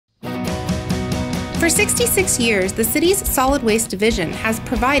For 66 years, the city's solid waste division has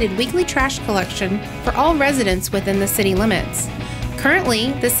provided weekly trash collection for all residents within the city limits.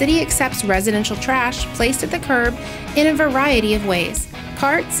 Currently, the city accepts residential trash placed at the curb in a variety of ways: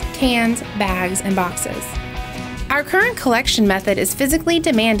 carts, cans, bags, and boxes. Our current collection method is physically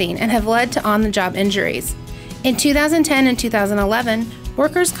demanding and have led to on-the-job injuries. In 2010 and 2011,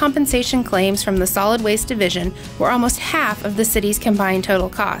 workers' compensation claims from the solid waste division were almost half of the city's combined total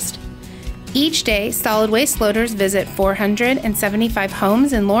cost. Each day, solid waste loaders visit 475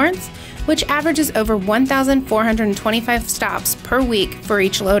 homes in Lawrence, which averages over 1,425 stops per week for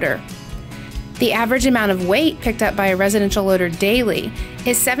each loader. The average amount of weight picked up by a residential loader daily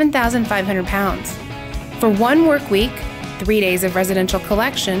is 7,500 pounds. For one work week, 3 days of residential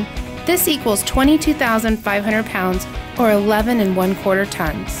collection, this equals 22,500 pounds or 11 1/4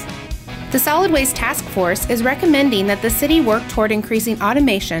 tons. The Solid Waste Task Force is recommending that the city work toward increasing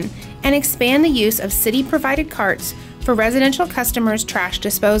automation and expand the use of city-provided carts for residential customers' trash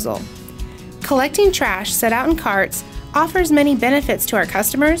disposal. Collecting trash set out in carts offers many benefits to our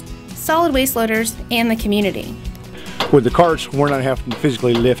customers, solid waste loaders, and the community. With the carts, we're not having to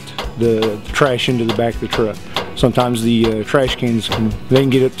physically lift the trash into the back of the truck. Sometimes the trash cans can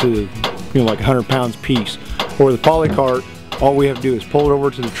get up to like 100 pounds piece. Or the poly cart, all we have to do is pull it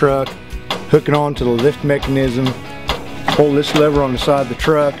over to the truck, hook it on to the lift mechanism, pull this lever on the side of the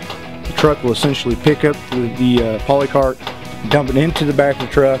truck. The truck will essentially pick up the poly cart, dump it into the back of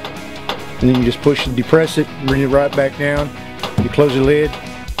the truck, and then you just push it, depress it, bring it right back down. You close the lid,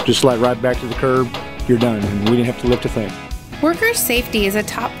 just slide right back to the curb. You're done, and we didn't have to lift a thing. Worker safety is a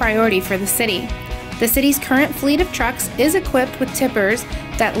top priority for the city. The city's current fleet of trucks is equipped with tippers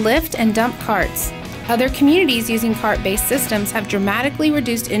that lift and dump carts. Other communities using cart-based systems have dramatically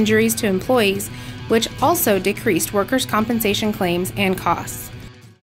reduced injuries to employees, which also decreased workers' compensation claims and costs.